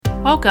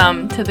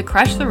Welcome to the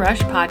Crush the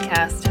Rush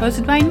podcast,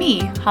 hosted by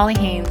me, Holly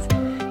Haynes.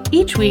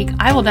 Each week,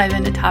 I will dive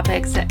into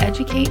topics that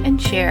educate and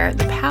share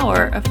the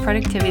power of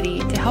productivity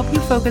to help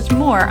you focus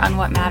more on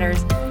what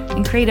matters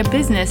and create a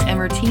business and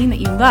routine that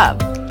you love.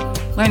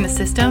 Learn the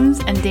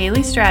systems and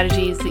daily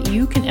strategies that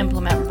you can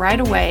implement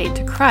right away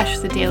to crush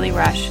the daily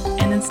rush,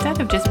 and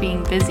instead of just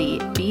being busy,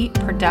 be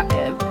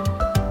productive.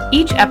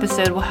 Each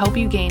episode will help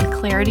you gain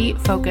clarity,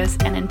 focus,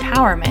 and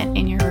empowerment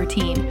in your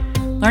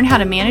routine. Learn how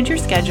to manage your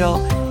schedule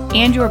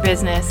and your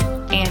business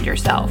and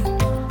yourself.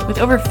 With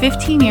over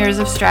 15 years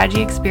of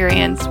strategy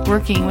experience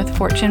working with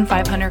Fortune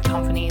 500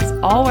 companies,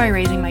 all while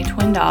raising my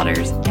twin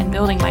daughters and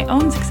building my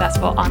own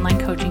successful online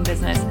coaching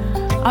business,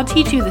 I'll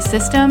teach you the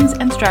systems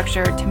and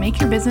structure to make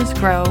your business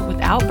grow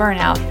without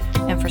burnout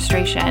and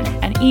frustration,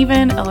 and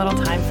even a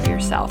little time for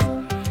yourself.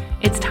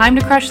 It's time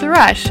to crush the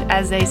rush,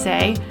 as they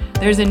say.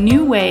 There's a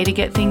new way to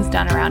get things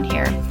done around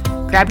here.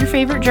 Grab your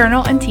favorite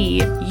journal and tea.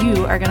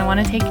 You are going to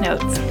want to take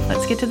notes.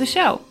 Let's get to the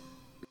show.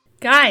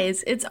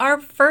 Guys, it's our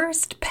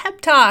first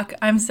pep talk.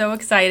 I'm so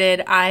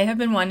excited. I have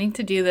been wanting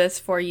to do this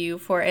for you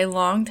for a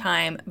long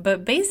time,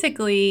 but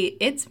basically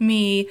it's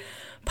me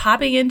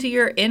popping into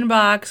your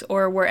inbox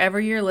or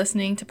wherever you're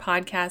listening to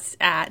podcasts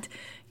at,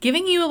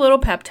 giving you a little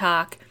pep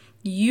talk,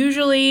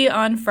 usually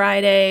on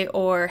Friday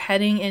or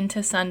heading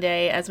into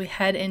Sunday as we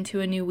head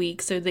into a new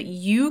week, so that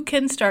you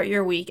can start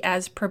your week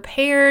as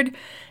prepared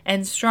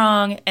and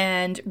strong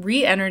and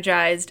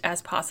re-energized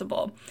as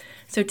possible.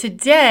 So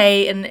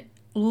today, in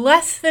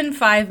less than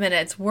 5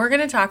 minutes, we're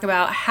going to talk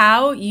about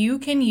how you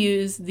can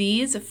use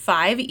these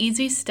 5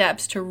 easy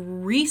steps to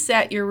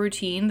reset your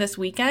routine this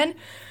weekend,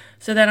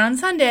 so that on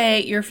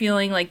Sunday you're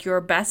feeling like your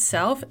best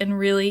self and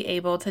really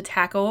able to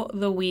tackle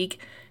the week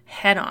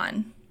head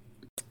on.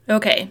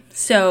 Okay,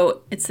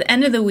 so it's the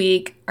end of the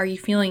week. Are you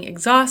feeling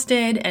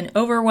exhausted and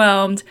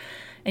overwhelmed?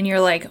 And you're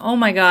like, oh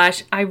my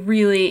gosh, I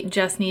really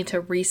just need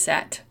to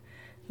reset.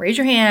 Raise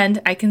your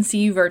hand. I can see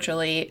you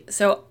virtually.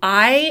 So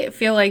I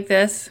feel like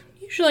this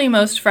usually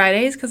most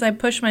Fridays because I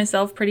push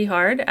myself pretty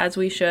hard, as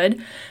we should.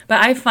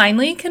 But I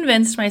finally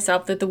convinced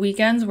myself that the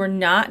weekends were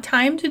not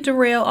time to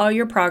derail all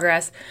your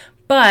progress,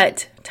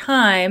 but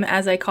time,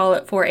 as I call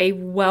it, for a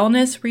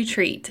wellness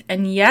retreat.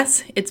 And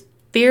yes, it's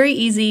very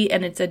easy,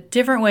 and it's a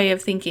different way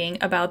of thinking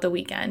about the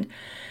weekend.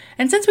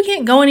 And since we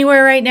can't go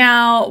anywhere right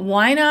now,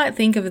 why not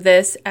think of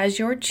this as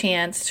your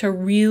chance to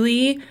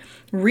really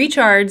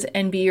recharge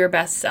and be your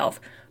best self?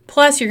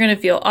 Plus, you're going to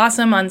feel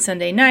awesome on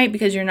Sunday night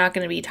because you're not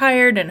going to be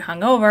tired and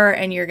hungover,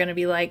 and you're going to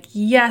be like,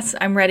 yes,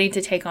 I'm ready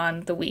to take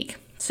on the week.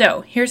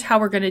 So here's how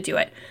we're going to do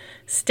it.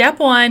 Step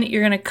 1,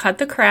 you're going to cut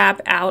the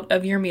crap out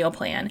of your meal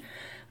plan.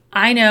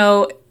 I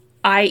know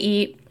I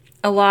eat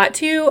a lot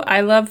too. I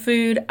love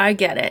food. I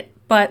get it.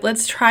 But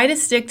let's try to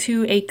stick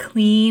to a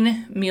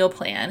clean meal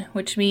plan,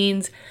 which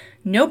means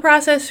no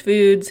processed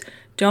foods.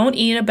 Don't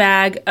eat a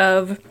bag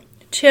of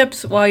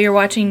chips while you're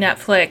watching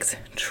Netflix.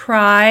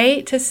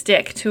 Try to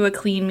stick to a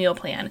clean meal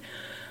plan.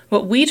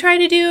 What we try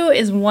to do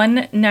is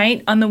one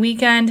night on the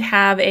weekend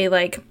have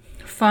a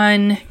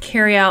fun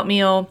carry-out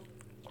meal,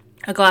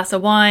 a glass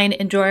of wine,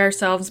 enjoy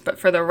ourselves. But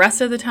for the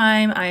rest of the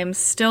time, I am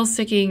still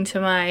sticking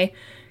to my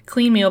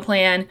clean meal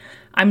plan.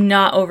 I'm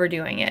not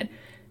overdoing it.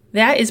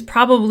 That is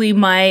probably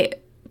my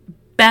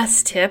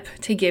best tip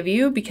to give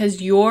you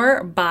because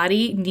your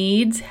body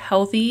needs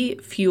healthy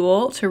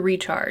fuel to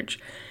recharge.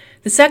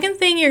 The second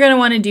thing you're going to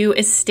want to do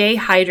is stay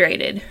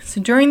hydrated. So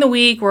during the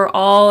week, we're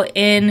all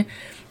in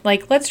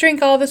let's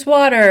drink all this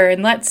water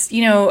and let's,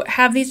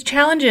 have these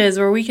challenges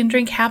where we can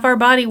drink half our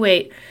body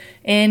weight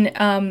in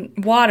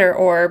water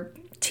or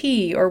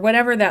tea or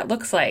whatever that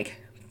looks like.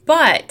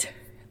 But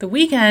the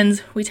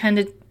weekends, we tend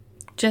to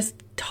just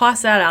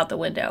toss that out the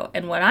window.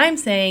 And what I'm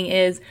saying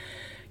is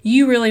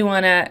you really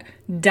want to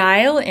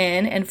dial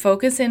in and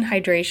focus in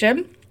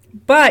hydration,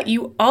 but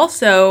you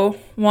also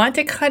want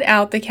to cut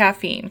out the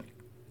caffeine.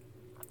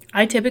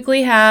 I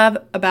typically have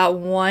about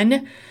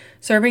 1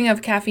 serving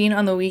of caffeine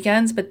on the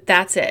weekends, but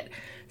that's it.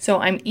 So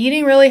I'm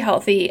eating really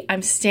healthy,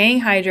 I'm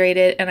staying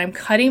hydrated, and I'm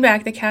cutting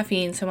back the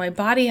caffeine so my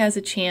body has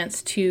a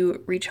chance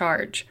to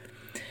recharge.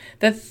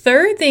 The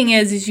third thing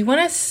is you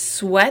want to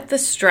sweat the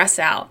stress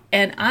out.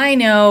 And I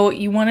know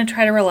you want to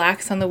try to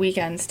relax on the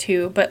weekends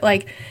too, but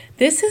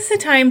this is the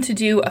time to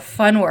do a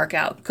fun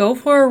workout. Go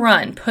for a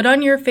run, put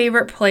on your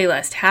favorite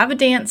playlist, have a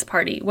dance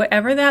party,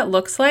 whatever that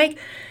looks like.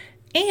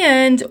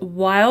 And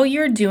while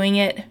you're doing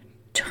it,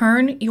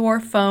 turn your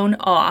phone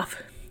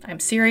off. I'm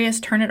serious,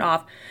 turn it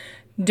off.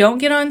 Don't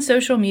get on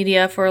social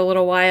media for a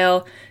little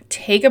while.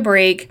 Take a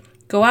break.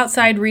 Go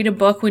outside, read a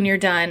book when you're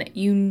done.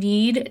 You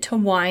need to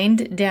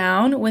wind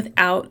down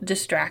without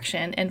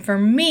distraction. And for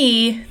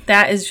me,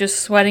 that is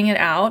just sweating it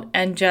out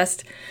and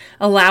just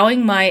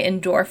allowing my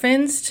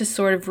endorphins to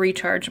sort of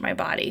recharge my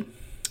body.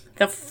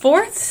 The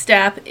fourth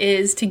step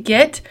is to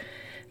get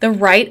the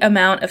right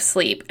amount of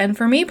sleep. And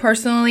for me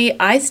personally,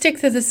 I stick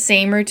to the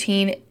same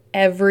routine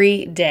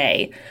every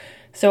day.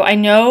 So I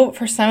know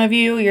for some of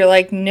you, you're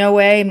like, no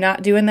way, I'm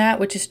not doing that,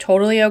 which is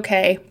totally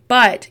okay.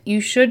 But you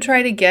should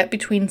try to get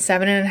between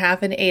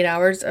 7.5 and 8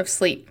 hours of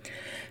sleep.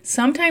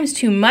 Sometimes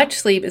too much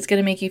sleep is going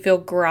to make you feel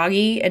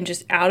groggy and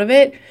just out of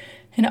it.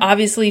 And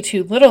obviously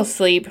too little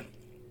sleep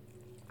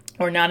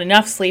or not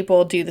enough sleep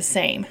will do the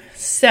same.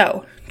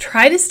 So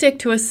try to stick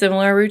to a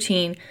similar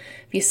routine.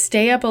 If you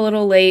stay up a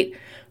little late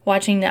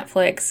watching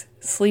Netflix,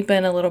 sleep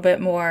in a little bit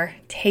more,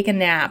 take a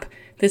nap,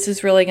 this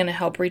is really going to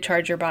help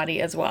recharge your body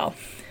as well.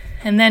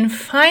 And then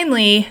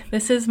finally,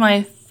 this is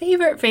my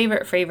favorite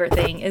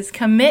thing, is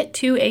commit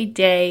to a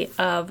day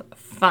of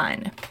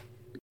fun.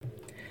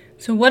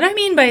 So what I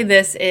mean by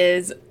this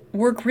is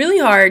work really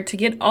hard to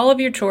get all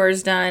of your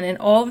chores done and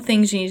all the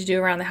things you need to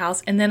do around the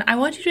house. And then I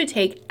want you to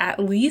take at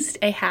least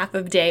a half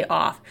of day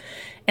off.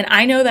 And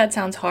I know that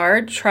sounds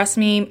hard. Trust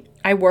me,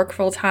 I work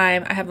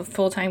full-time. I have a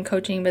full-time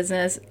coaching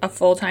business, a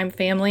full-time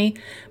family.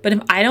 But if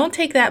I don't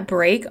take that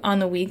break on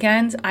the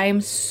weekends, I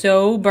am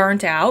so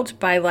burnt out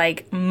by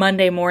like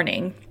Monday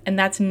morning. And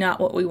that's not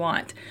what we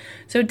want.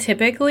 So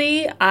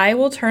typically, I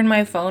will turn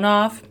my phone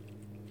off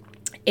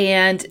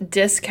and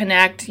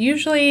disconnect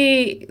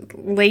usually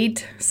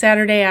late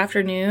Saturday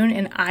afternoon,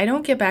 and I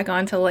don't get back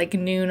on till like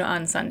noon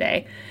on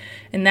Sunday.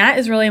 And that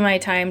is really my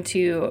time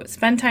to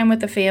spend time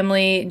with the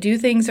family, do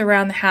things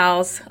around the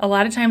house. A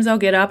lot of times I'll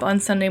get up on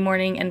Sunday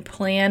morning and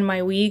plan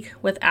my week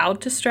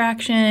without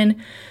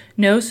distraction,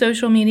 no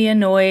social media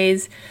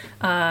noise,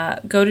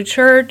 go to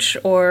church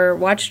or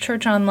watch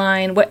church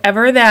online,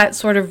 whatever that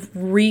sort of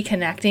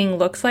reconnecting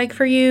looks like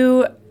for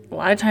you. A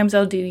lot of times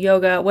I'll do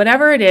yoga,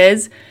 whatever it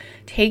is.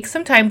 Take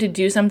some time to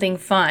do something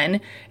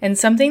fun and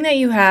something that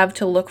you have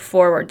to look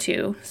forward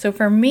to. So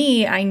for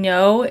me, I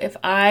know if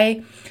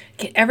I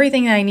get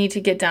everything that I need to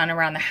get done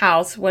around the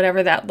house,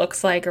 whatever that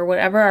looks like, or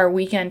whatever our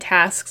weekend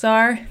tasks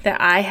are, that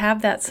I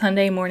have that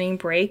Sunday morning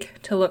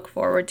break to look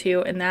forward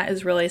to. And that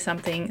is really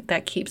something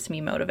that keeps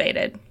me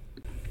motivated.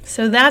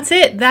 So that's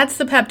it. That's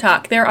the pep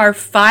talk. There are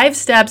 5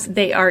 steps.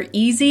 They are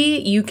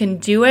easy. You can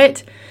do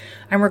it.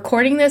 I'm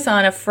recording this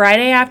on a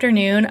Friday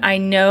afternoon. I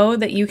know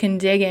that you can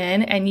dig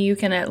in and you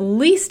can at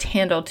least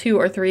handle 2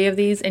 or 3 of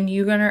these, and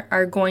you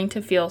are going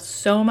to feel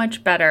so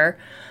much better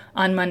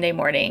on Monday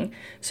morning.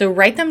 So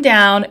write them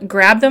down,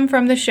 grab them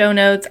from the show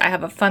notes. I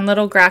have a fun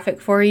little graphic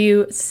for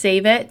you.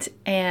 Save it,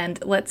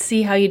 and let's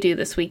see how you do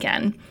this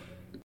weekend.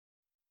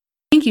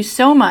 Thank you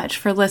so much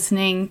for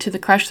listening to the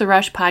Crush the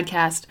Rush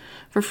podcast.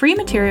 For free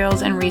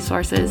materials and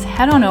resources,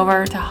 head on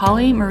over to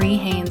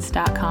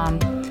hollymariehaines.com.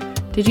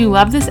 Did you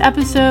love this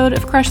episode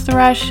of Crush the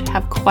Rush?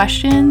 Have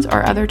questions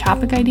or other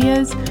topic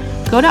ideas?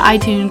 Go to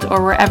iTunes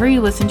or wherever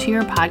you listen to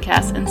your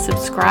podcast and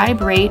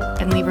subscribe, rate,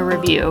 and leave a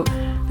review.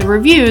 The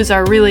reviews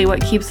are really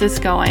what keeps this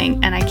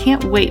going, and I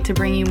can't wait to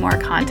bring you more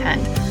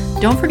content.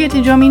 Don't forget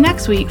to join me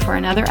next week for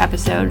another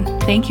episode.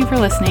 Thank you for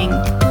listening.